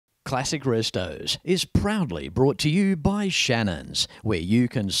Classic Restos is proudly brought to you by Shannon's, where you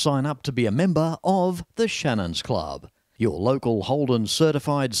can sign up to be a member of the Shannon's Club, your local Holden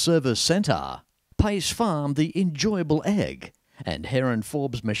certified service centre, Pace Farm the enjoyable egg, and Heron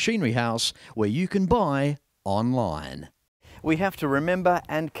Forbes Machinery House, where you can buy online. We have to remember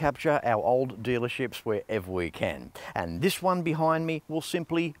and capture our old dealerships wherever we can, and this one behind me will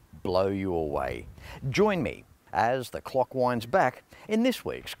simply blow you away. Join me as the clock winds back in this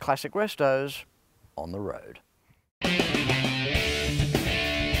week's Classic Restos on the Road.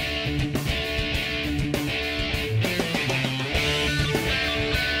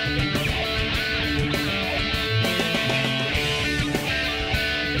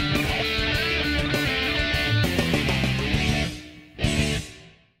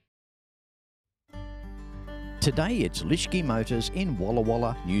 Today it's Lieschke Motors in Walla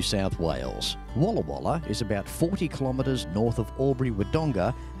Walla, New South Wales. Walla Walla is about 40 kilometres north of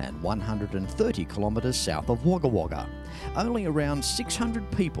Albury-Wodonga and 130 kilometres south of Wagga Wagga. Only around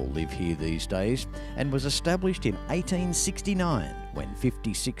 600 people live here these days and was established in 1869 when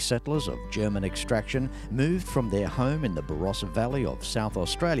 56 settlers of German extraction moved from their home in the Barossa Valley of South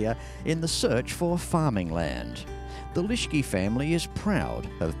Australia in the search for farming land. The Lieschke family is proud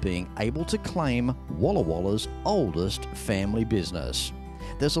of being able to claim Walla Walla's oldest family business.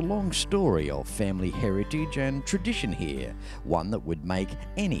 There's a long story of family heritage and tradition here, one that would make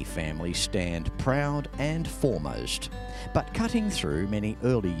any family stand proud and foremost. But cutting through many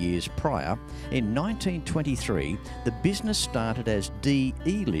early years prior, in 1923 the business started as D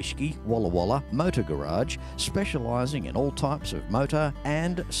E Lieschke Walla Walla Motor Garage, specialising in all types of motor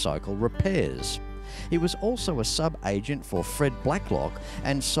and cycle repairs. He was also a sub-agent for Fred Blacklock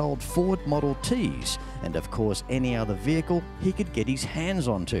and sold Ford Model Ts and of course any other vehicle he could get his hands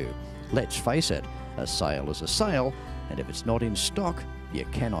onto. Let's face it, a sale is a sale, and if it's not in stock, you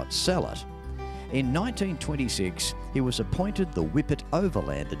cannot sell it. In 1926, he was appointed the Whippet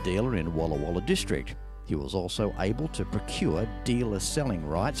Overlander dealer in Walla Walla district. He was also able to procure dealer selling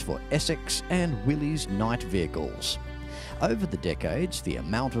rights for Essex and Willys night vehicles. Over the decades, the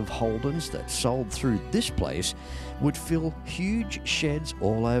amount of Holdens that sold through this place would fill huge sheds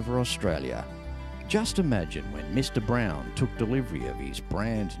all over Australia. Just imagine when Mr. Brown took delivery of his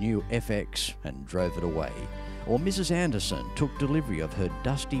brand new FX and drove it away, or Mrs. Anderson took delivery of her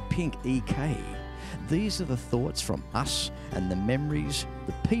dusty pink EK. These are the thoughts from us and the memories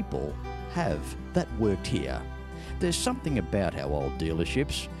the people have that worked here. There's something about our old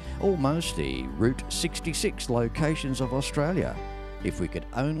dealerships, almost the Route 66 locations of Australia, if we could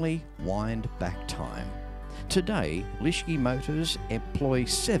only wind back time. Today, Lieschke Motors employ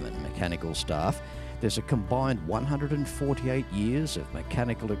 7 mechanical staff. There's a combined 148 years of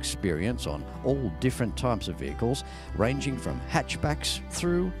mechanical experience on all different types of vehicles, ranging from hatchbacks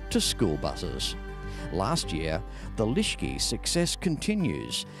through to school buses. Last year, the Lieschke success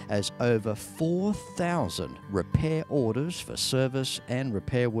continues as over 4,000 repair orders for service and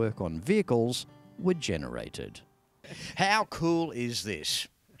repair work on vehicles were generated. How cool is this?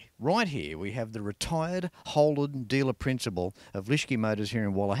 Right here we have the retired Holden dealer principal of Lieschke Motors here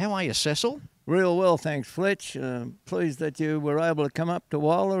in Walla. How are you, Cecil? Real well, thanks, Fletch. Pleased that you were able to come up to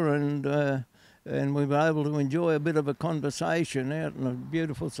Walla and we were able to enjoy a bit of a conversation out in the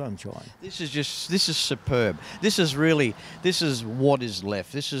beautiful sunshine. This is superb. This is what is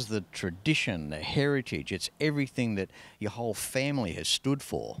left. This is the tradition, the heritage. It's everything that your whole family has stood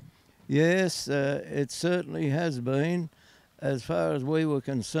for. Yes, it certainly has been. As far as we were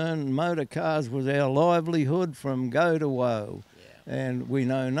concerned, motor cars was our livelihood from go to woe. And we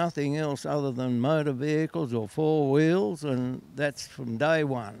know nothing else other than motor vehicles or four wheels, and that's from day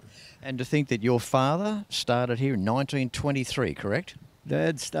one. And to think that your father started here in 1923, correct?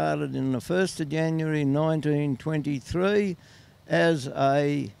 Dad started in the 1st of January 1923 as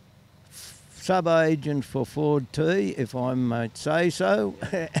a sub-agent for Ford T, if I might say so.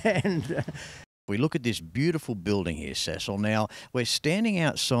 And we look at this beautiful building here, Cecil. Now, we're standing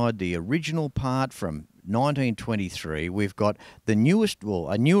outside the original part from 1923. We've got the newest, well,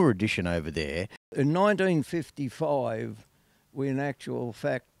 a newer edition over there. In 1955, we in actual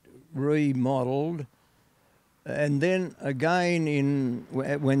fact remodelled, and then again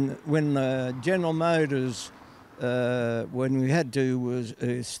when General Motors, when we had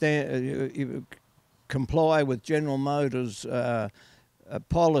to comply with General Motors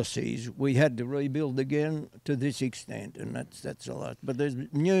policies, we had to rebuild again to this extent, and that's a lot. But there's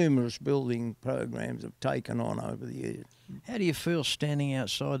numerous building programs have taken on over the years. How do you feel standing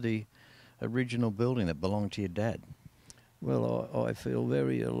outside the original building that belonged to your dad? Well, I feel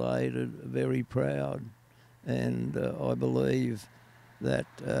very elated, very proud, and I believe that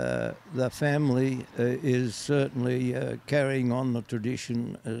the family is certainly carrying on the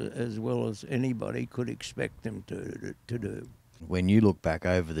tradition as well as anybody could expect them to do. When you look back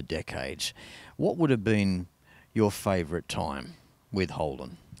over the decades, what would have been your favourite time with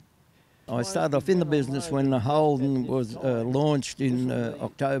Holden? I started off in the business when the Holden was launched in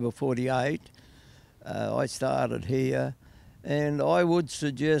October 48. I started here, and I would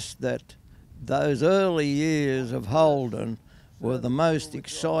suggest that those early years of Holden were the most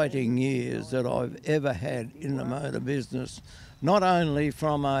exciting years that I've ever had in the motor business, not only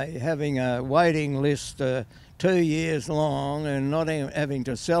from having a waiting list 2 years long and not having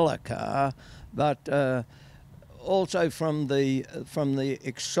to sell a car, but also from the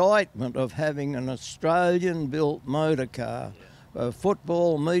excitement of having an Australian-built motor car.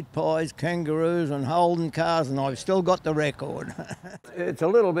 Football, meat pies, kangaroos and Holden cars, and I've still got the record. It's a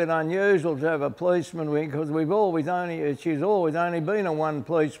little bit unusual to have a policeman because she's always only been a one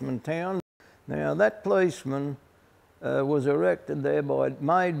policeman town. Now that policeman was erected there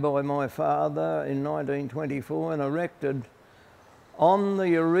made by my father in 1924 and erected on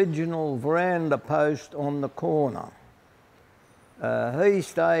the original veranda post on the corner. He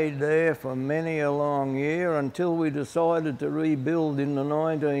stayed there for many a long year until we decided to rebuild in the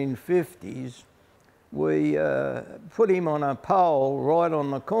 1950s. We put him on a pole right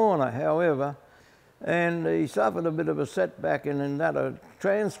on the corner, however, and he suffered a bit of a setback in that a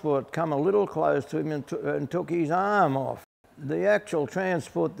transport come a little close to him and took his arm off. The actual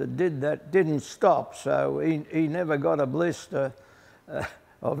transport that did that didn't stop, so he never got a blister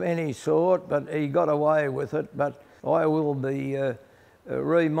of any sort, but he got away with it. But I will be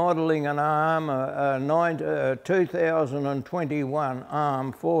remodelling an arm, a 2021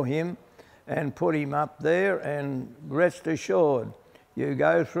 arm for him, and put him up there, and rest assured, you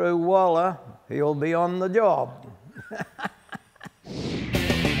go through Walla, he'll be on the job.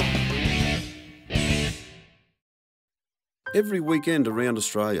 Every weekend around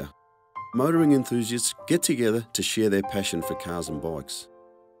Australia, motoring enthusiasts get together to share their passion for cars and bikes.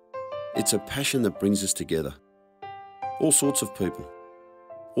 It's a passion that brings us together. All sorts of people,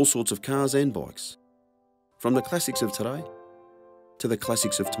 all sorts of cars and bikes, from the classics of today to the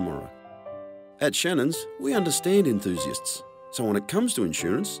classics of tomorrow. At Shannon's, we understand enthusiasts, so when it comes to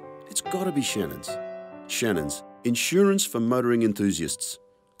insurance, it's got to be Shannon's. Shannon's, insurance for motoring enthusiasts.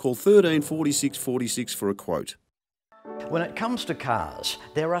 Call 13 46 46 for a quote. When it comes to cars,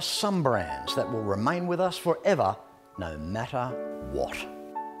 there are some brands that will remain with us forever, no matter what.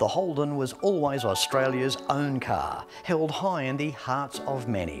 The Holden was always Australia's own car, held high in the hearts of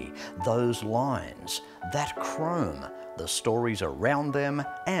many. Those lines, that chrome, the stories around them,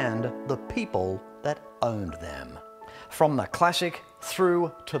 and the people that owned them. From the classic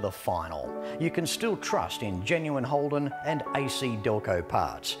through to the final, you can still trust in genuine Holden and AC Delco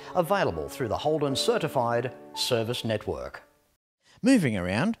parts, available through the Holden Certified Service Network. Moving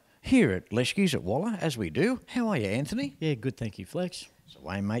around, here at Lieschke's at Walla, as we do. How are you, Anthony? Yeah, good, thank you, Fletch. So,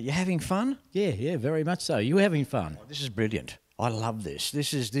 Wayne, mate, you having fun? Yeah, very much so. You having fun? Oh, this is brilliant. I love this.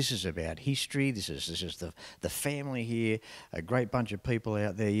 This is about history. This is the family here. A great bunch of people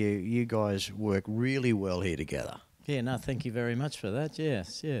out there. You guys work really well here together. Yeah, no, thank you very much for that.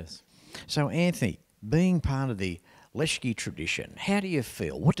 Yes. So, Anthony, being part of the Lieschke tradition, how do you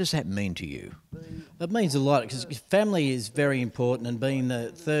feel? What does that mean to you? It means a lot because family is very important, and being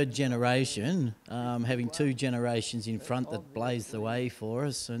the third generation, having two generations in front that blaze the way for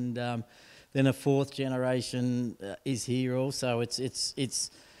us, and then a fourth generation is here also.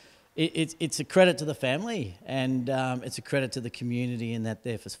 It's a credit to the family, and it's a credit to the community in that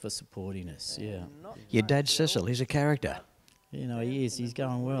they're for supporting us. Yeah. Your dad Cecil, he's a character. You know, he is. He's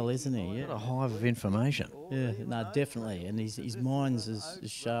going well, isn't he? Yeah. What a hive of information. Yeah, no, definitely. And his mind's as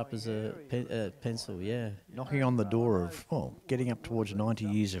sharp as a pencil, yeah. Knocking on the door of, well, getting up towards 90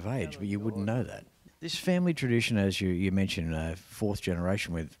 years of age, but you wouldn't know that. This family tradition, as you mentioned, fourth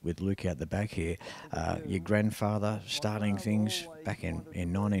generation with Luke out the back here, your grandfather starting things back in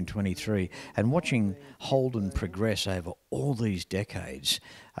 1923, and watching Holden progress over all these decades,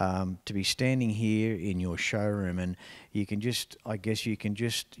 to be standing here in your showroom, and you can just, I guess you can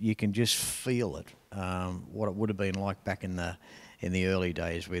just feel it, what it would have been like back in the early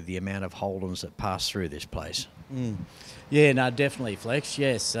days with the amount of Holdens that passed through this place. Yeah, no, definitely, Fletch.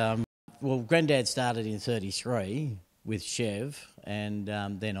 Yes. Well, Granddad started in 33 with Chev, and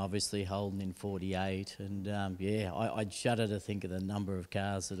then obviously Holden in 48. And I'd shudder to think of the number of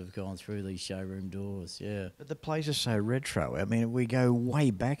cars that have gone through these showroom doors, yeah. But the place is so retro. I mean, we go way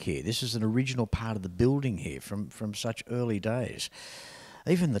back here. This is an original part of the building here from such early days.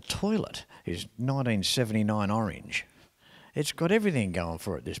 Even the toilet is 1979 orange. It's got everything going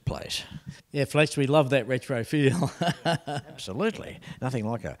for it, this place. Yeah, Fletch, we love that retro feel. Absolutely. Nothing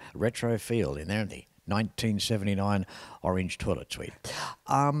like a retro feel in there in the 1979 orange toilet suite.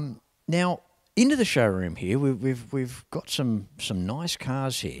 Now, into the showroom here, we've got some nice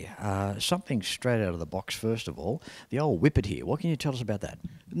cars here. Something straight out of the box, first of all. The old Whippet here. What can you tell us about that?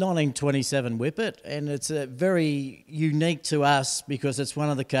 1927 Whippet, and it's very unique to us because it's one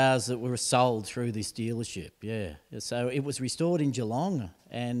of the cars that were sold through this dealership. Yeah, so it was restored in Geelong,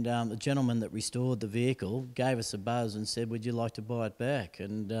 and the gentleman that restored the vehicle gave us a buzz and said, "Would you like to buy it back?"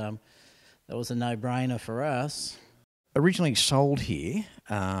 And that was a no-brainer for us. Originally sold here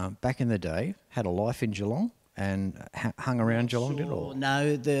back in the day, had a life in Geelong and hung around Geelong, did it? Or?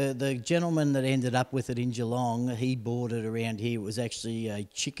 No, the gentleman that ended up with it in Geelong, he bought it around here. It was actually a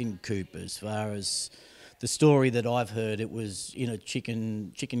chicken coop, as far as the story that I've heard. It was in a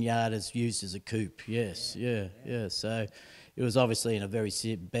chicken yard as used as a coop. Yes, yeah. So it was obviously in a very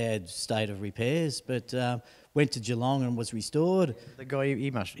bad state of repairs, but went to Geelong and was restored. The guy,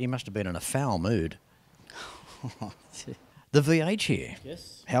 he must have been in a foul mood. The VH here.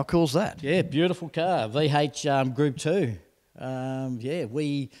 Yes. How cool's that? Yeah, beautiful car. VH Group 2. Yeah,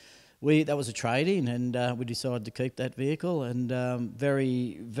 that was a trade-in, and we decided to keep that vehicle, and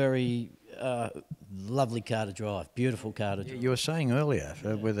very, very lovely car to drive. Beautiful car to drive. You were saying earlier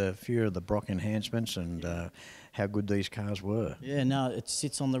with a few of the Brock enhancements and how good these cars were. Yeah, no, it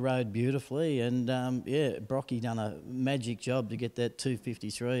sits on the road beautifully, and yeah, Brocky done a magic job to get that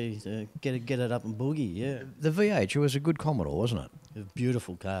 253 to get it up and boogie. Yeah, The VH, it was a good Commodore, wasn't it? a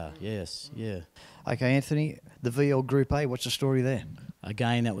beautiful car. Yes, yeah. Okay, Anthony, the VL Group A, what's the story there?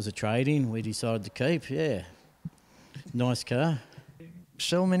 Again, that was a trade-in. We decided to keep. Yeah, nice car.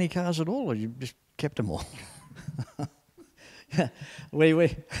 Sell many cars at all, or you just kept them all?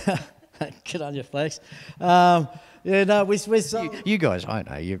 we get on your flex. Yeah, no, we sold. You guys, I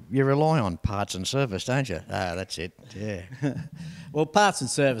know, you rely on parts and service, don't you? That's it, yeah. Well, parts and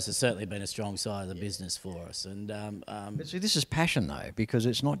service has certainly been a strong side of the business for us, and But see, this is passion though, because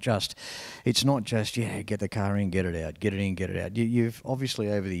it's not just get the car in, get it out, get it in, get it out. You've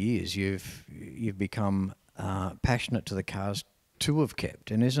obviously over the years you've become passionate to the cars to have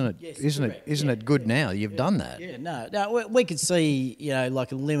kept, and isn't it good now you've done that? Yeah, no, we could see,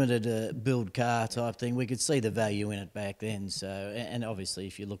 like a limited build car type thing. We could see the value in it back then. So, and obviously,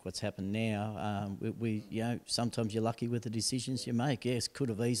 if you look what's happened now, we sometimes you're lucky with the decisions you make. Yes, could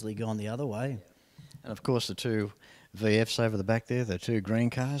have easily gone the other way. And of course, the two VFs over the back there, the two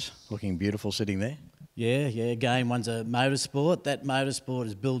green cars, looking beautiful sitting there. Yeah. Again, one's a motorsport. That motorsport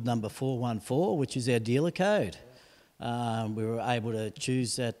is build number 414, which is our dealer code. We were able to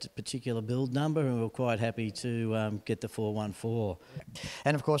choose that particular build number, and we were quite happy to get the 414.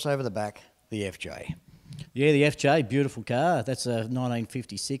 And of course, over the back, the FJ. Yeah, the FJ, beautiful car. That's a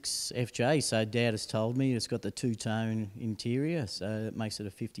 1956 FJ, so Dad has told me it's got the two-tone interior, so it makes it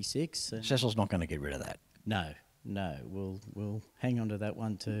a 56. Cecil's not going to get rid of that. No, we'll hang on to that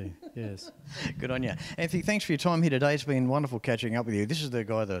one too. Yes. Good on you. Anthony, thanks for your time here today. It's been wonderful catching up with you. This is the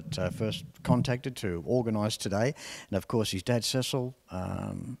guy that first contacted to organise today. And of course, his dad, Cecil,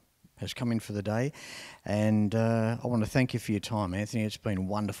 has come in for the day. And I want to thank you for your time, Anthony. It's been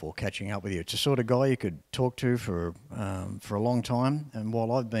wonderful catching up with you. It's the sort of guy you could talk to for a long time. And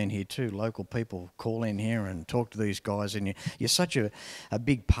while I've been here too, local people call in here and talk to these guys. And you're such a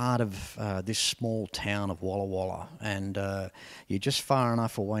big part of this small town of Walla Walla. And you're just far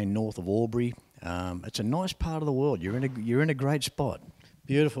enough away north of Albury. It's a nice part of the world. You're in a great spot.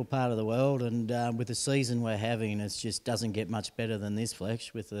 Beautiful part of the world, and with the season we're having, it just doesn't get much better than this,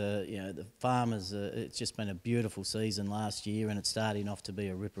 Fletch. With the farmers, it's just been a beautiful season last year, and it's starting off to be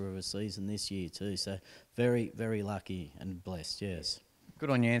a ripper of a season this year too. So very, very lucky and blessed. Yes.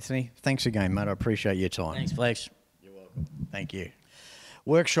 Good on you, Anthony. Thanks again, mate. I appreciate your time. Thanks, Fletch. You're welcome. Thank you.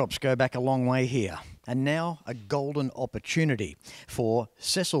 Workshops go back a long way here, and now a golden opportunity for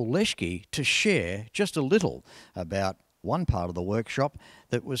Cecil Lieschke to share just a little about one part of the workshop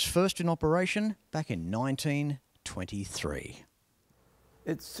that was first in operation back in 1923.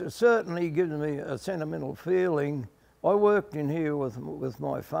 It's certainly given me a sentimental feeling. I worked in here with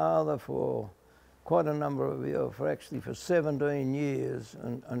my father for quite a number of years, for 17 years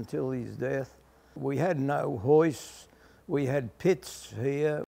until his death. We had no hoists, we had pits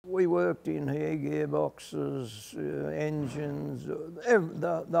here. We worked in here, gearboxes, engines,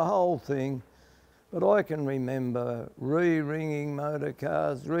 the whole thing. But I can remember re-ringing motor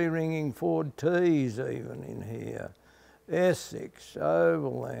cars, re-ringing Ford T's even in here. Essex,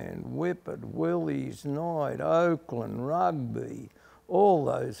 Overland, Whippet, Willys, Knight, Oakland, Rugby, all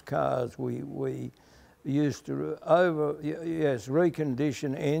those cars we used to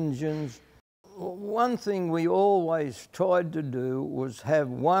recondition engines. One thing we always tried to do was have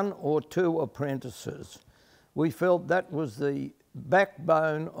 1 or 2 apprentices. We felt that was the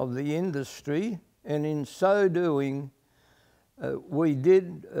backbone of the industry, and in so doing, we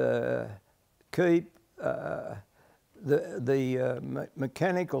did keep the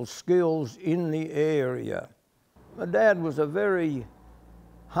mechanical skills in the area. My dad was a very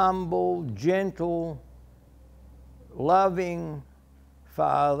humble, gentle, loving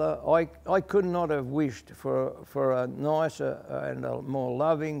father. I could not have wished for a nicer and a more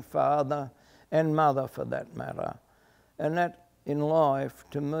loving father and mother for that matter. And that in life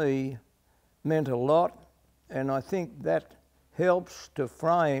to me meant a lot, and I think that helps to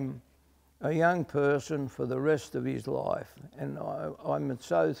frame a young person for the rest of his life. And I'm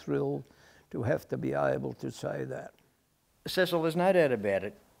so thrilled to have to be able to say that. Cecil, there's no doubt about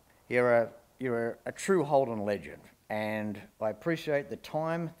it. You're a true Holden legend, and I appreciate the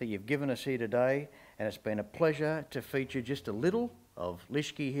time that you've given us here today, and it's been a pleasure to feature just a little of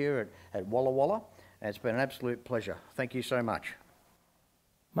Lieschke here at Walla Walla, and it's been an absolute pleasure. Thank you so much.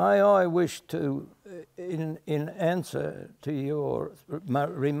 May I wish to, in answer to your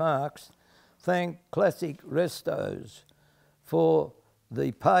remarks, thank Classic Restos for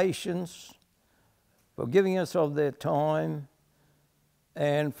the patience, for giving us of their time,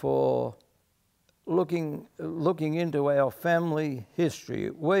 and for looking into our family history.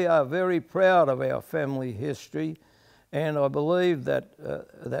 We are very proud of our family history, and I believe that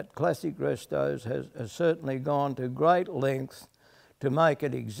that Classic Restos has certainly gone to great lengths to make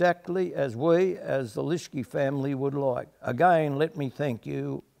it exactly as we, as the Lieschke family, would like. Again, let me thank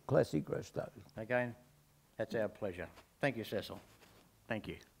you, Classic Restos. Again, that's our pleasure. Thank you, Cecil. Thank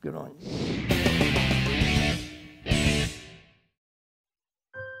you. Good on you.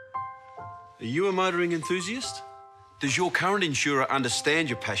 Are you a motoring enthusiast? Does your current insurer understand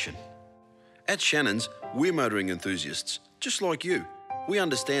your passion? At Shannon's, we're motoring enthusiasts, just like you. We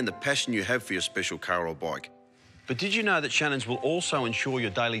understand the passion you have for your special car or bike. But did you know that Shannon's will also insure your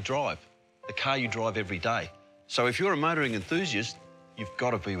daily drive, the car you drive every day? So if you're a motoring enthusiast, you've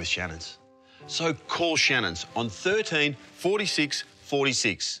got to be with Shannon's. So call Shannon's on 13 46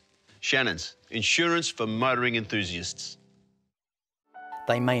 46. Shannon's, insurance for motoring enthusiasts.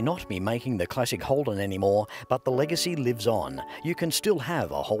 They may not be making the classic Holden anymore, but the legacy lives on. You can still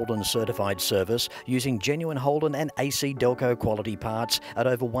have a Holden certified service using genuine Holden and AC Delco quality parts at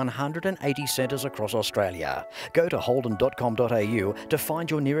over 180 centres across Australia. Go to holden.com.au to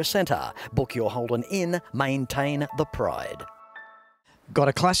find your nearest centre. Book your Holden in, maintain the pride. Got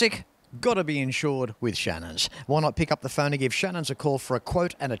a classic? Got to be insured with Shannon's. Why not pick up the phone and give Shannon's a call for a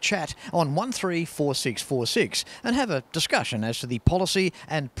quote and a chat on 134646 and have a discussion as to the policy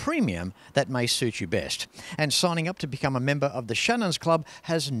and premium that may suit you best. And signing up to become a member of the Shannon's Club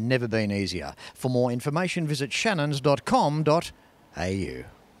has never been easier. For more information, visit shannons.com.au.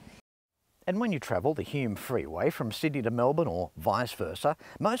 And when you travel the Hume Freeway from Sydney to Melbourne or vice versa,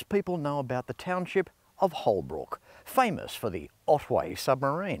 most people know about the township of Holbrook, famous for the Otway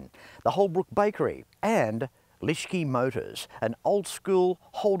submarine, the Holbrook Bakery and Lieschke Motors, an old-school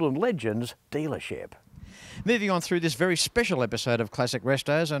Holden Legends dealership. Moving on through this very special episode of Classic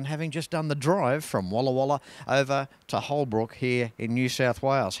Restos and having just done the drive from Walla Walla over to Holbrook here in New South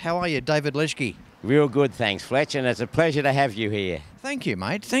Wales. How are you, David Lieschke? Real good, thanks, Fletch, and it's a pleasure to have you here. Thank you,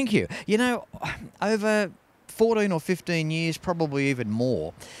 mate. Thank you. You know, over 14 or 15 years, probably even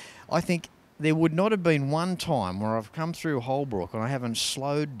more, I think there would not have been one time where I've come through Holbrook and I haven't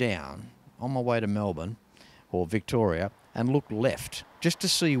slowed down on my way to Melbourne or Victoria and looked left just to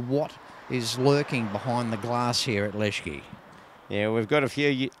see what is lurking behind the glass here at Lieschke. Yeah, we've got a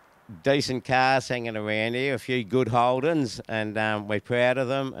few decent cars hanging around here, a few good Holdens, and we're proud of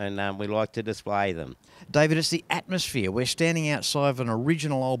them, and we like to display them. David, it's the atmosphere. We're standing outside of an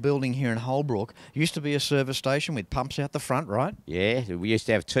original old building here in Holbrook. Used to be a service station with pumps out the front, right? Yeah, we used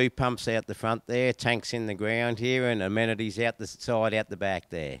to have 2 pumps out the front there, tanks in the ground here, and amenities out the side, out the back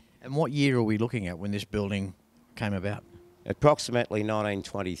there. And what year are we looking at when this building came about? Approximately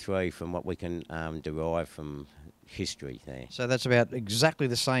 1923 from what we can derive from history there. So that's about exactly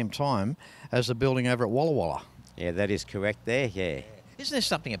the same time as the building over at Walla Walla. Yeah, that is correct there, yeah. Isn't there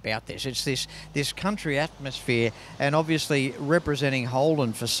something about this? It's this country atmosphere and obviously representing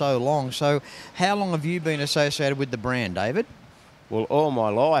Holden for so long. So how long have you been associated with the brand, David? Well, all my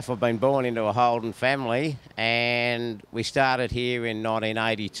life I've been born into a Holden family, and we started here in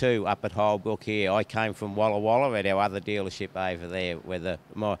 1982 up at Holbrook here. I came from Walla Walla at our other dealership over there with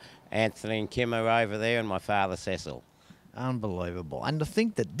my Anthony and Kim are over there and my father Cecil. Unbelievable. And to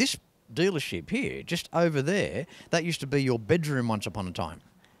think that this dealership here, just over there, that used to be your bedroom once upon a time.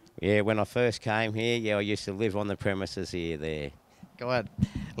 Yeah, when I first came here, yeah, I used to live on the premises here there. Guy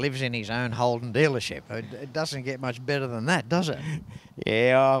lives in his own Holden dealership. It doesn't get much better than that, does it?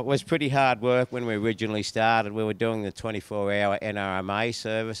 Yeah, it was pretty hard work when we originally started. We were doing the 24-hour NRMA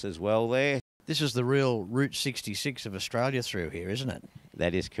service as well there. This is the real Route 66 of Australia through here, isn't it?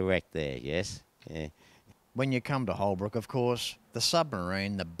 That is correct there, yes. Yeah. When you come to Holbrook, of course, the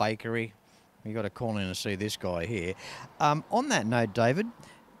submarine, the bakery, you've got to call in and see this guy here. On that note, David,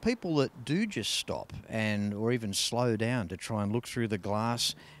 people that do just stop or even slow down to try and look through the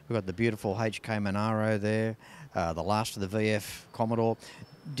glass, we've got the beautiful HK Monaro there, the last of the VF Commodore.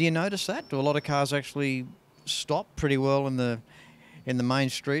 Do you notice that? Do a lot of cars actually stop pretty well in the main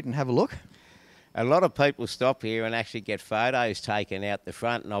street and have a look? A lot of people stop here and actually get photos taken out the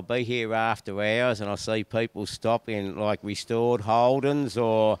front, and I'll be here after hours and I'll see people stop in like restored Holdens,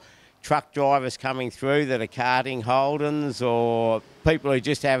 or truck drivers coming through that are carting Holdens, or people who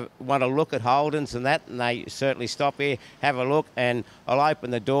just want to look at Holdens and that, and they certainly stop here, have a look, and I'll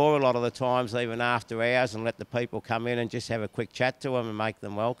open the door a lot of the times even after hours and let the people come in and just have a quick chat to them and make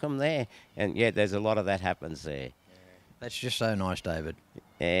them welcome there. And yeah, there's a lot of that happens there. That's just so nice, David.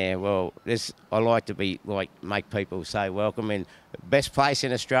 Yeah, well, I like to make people say welcome. And best place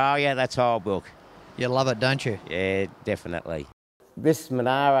in Australia, that's Holbrook. You love it, don't you? Yeah, definitely. This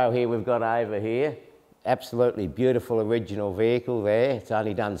Monaro here we've got over here, absolutely beautiful original vehicle there. It's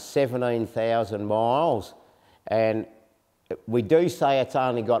only done 17,000 miles. And we do say it's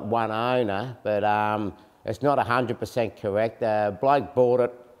only got one owner, but it's not 100% correct. Bloke bought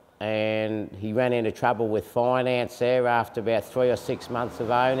it and he ran into trouble with finance there after about 3 or 6 months of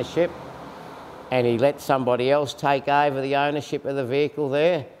ownership, and he let somebody else take over the ownership of the vehicle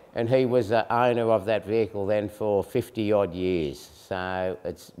there, and he was the owner of that vehicle then for 50 odd years. So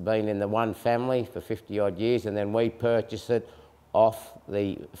it's been in the one family for 50 odd years, and then we purchased it off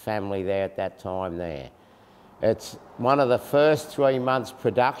the family there at that time there. It's one of the first 3 months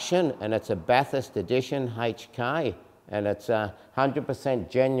production, and it's a Bathurst edition HK. And it's 100%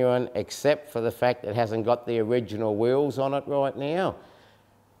 genuine, except for the fact it hasn't got the original wheels on it right now.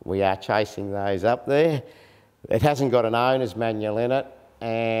 We are chasing those up there. It hasn't got an owner's manual in it,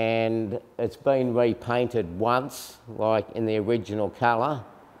 and it's been repainted once, like in the original colour,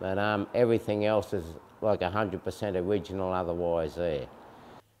 but everything else is like 100% original otherwise there.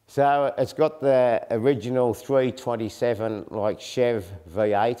 So it's got the original 327 like Chev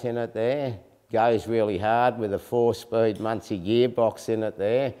V8 in it there. Goes really hard with a 4-speed Muncie gearbox in it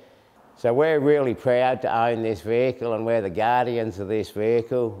there. So we're really proud to own this vehicle, and we're the guardians of this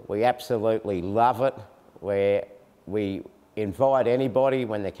vehicle. We absolutely love it. We invite anybody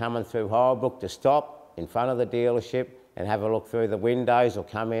when they're coming through Holbrook to stop in front of the dealership and have a look through the windows, or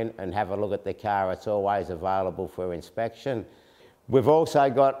come in and have a look at the car. It's always available for inspection. We've also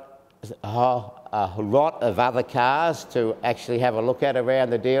got a lot of other cars to actually have a look at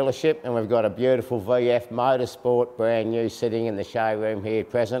around the dealership, and we've got a beautiful VF Motorsport brand new sitting in the showroom here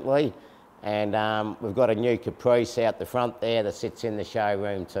presently, and we've got a new Caprice out the front there that sits in the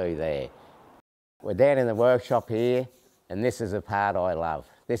showroom too there. We're down in the workshop here, and this is a part I love.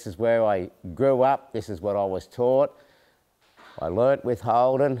 This is where I grew up, this is what I was taught. I learnt with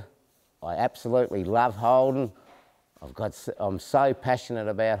Holden. I absolutely love Holden. I'm so passionate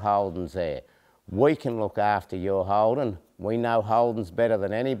about Holdens there. We can look after your Holden. We know Holdens better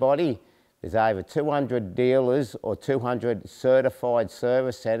than anybody. There's over 200 dealers or 200 certified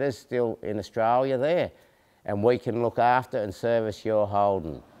service centres still in Australia there, and we can look after and service your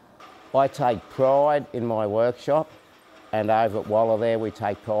Holden. I take pride in my workshop, and over at Walla there we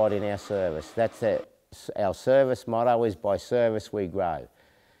take pride in our service. That's it. Our service motto is by service we grow.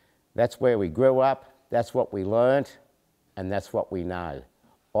 That's where we grew up, that's what we learnt, and that's what we know.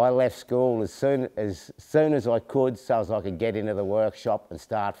 I left school as soon as I could, so as I could get into the workshop and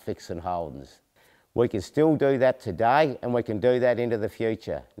start fixing Holdens. We can still do that today, and we can do that into the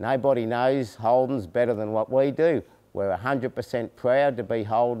future. Nobody knows Holdens better than what we do. We're 100% proud to be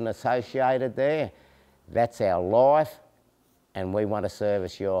Holden associated there. That's our life, and we want to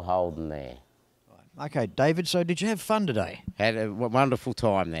service your Holden there. Okay, David, so did you have fun today? Had a wonderful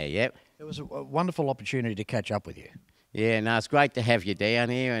time there, yep. It was a wonderful opportunity to catch up with you. Yeah, no, it's great to have you down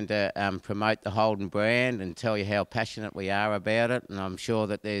here and to promote the Holden brand and tell you how passionate we are about it. And I'm sure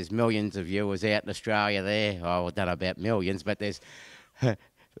that there's millions of viewers out in Australia there. Oh, I don't know about millions, but there's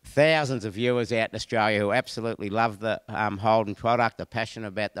thousands of viewers out in Australia who absolutely love the Holden product, are passionate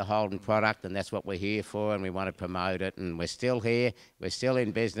about the Holden product, and that's what we're here for, and we want to promote it. And we're still here, we're still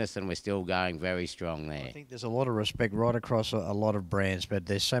in business, and we're still going very strong there. I think there's a lot of respect right across a lot of brands, but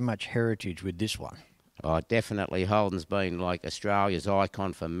there's so much heritage with this one. Oh, definitely. Holden's been like Australia's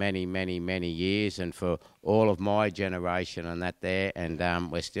icon for many, many, many years, and for all of my generation and that there, and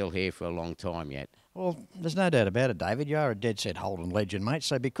we're still here for a long time yet. Well, there's no doubt about it, David. You are a dead-set Holden legend, mate,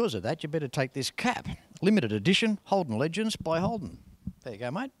 so because of that, you better take this cap. Limited edition Holden Legends by Holden. There you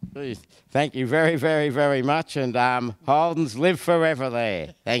go, mate. Thank you very, very, very much, and Holdens live forever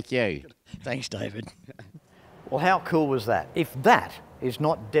there. Thank you. Thanks, David. Well, how cool was that? If that is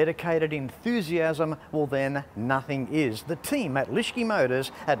not dedicated enthusiasm, well then nothing is. The team at Lieschke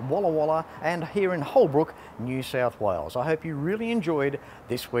Motors at Walla Walla and here in Holbrook, New South Wales. I hope you really enjoyed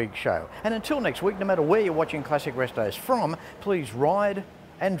this week's show. And until next week, no matter where you're watching Classic Restos from, please ride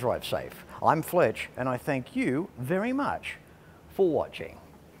and drive safe. I'm Fletch, and I thank you very much for watching.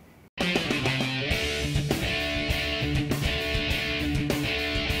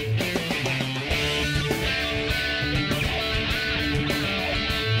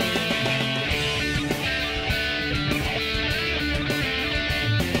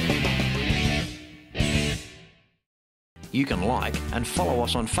 You can like and follow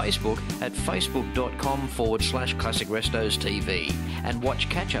us on Facebook at facebook.com/Classic Restos TV and watch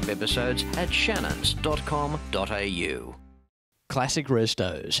catch-up episodes at shannons.com.au. Classic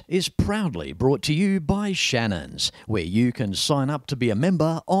Restos is proudly brought to you by Shannons, where you can sign up to be a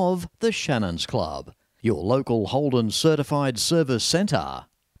member of the Shannons Club, your local Holden certified service centre,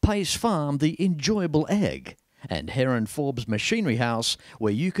 Pace Farm the enjoyable egg, and Heron Forbes Machinery House,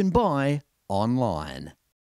 where you can buy online.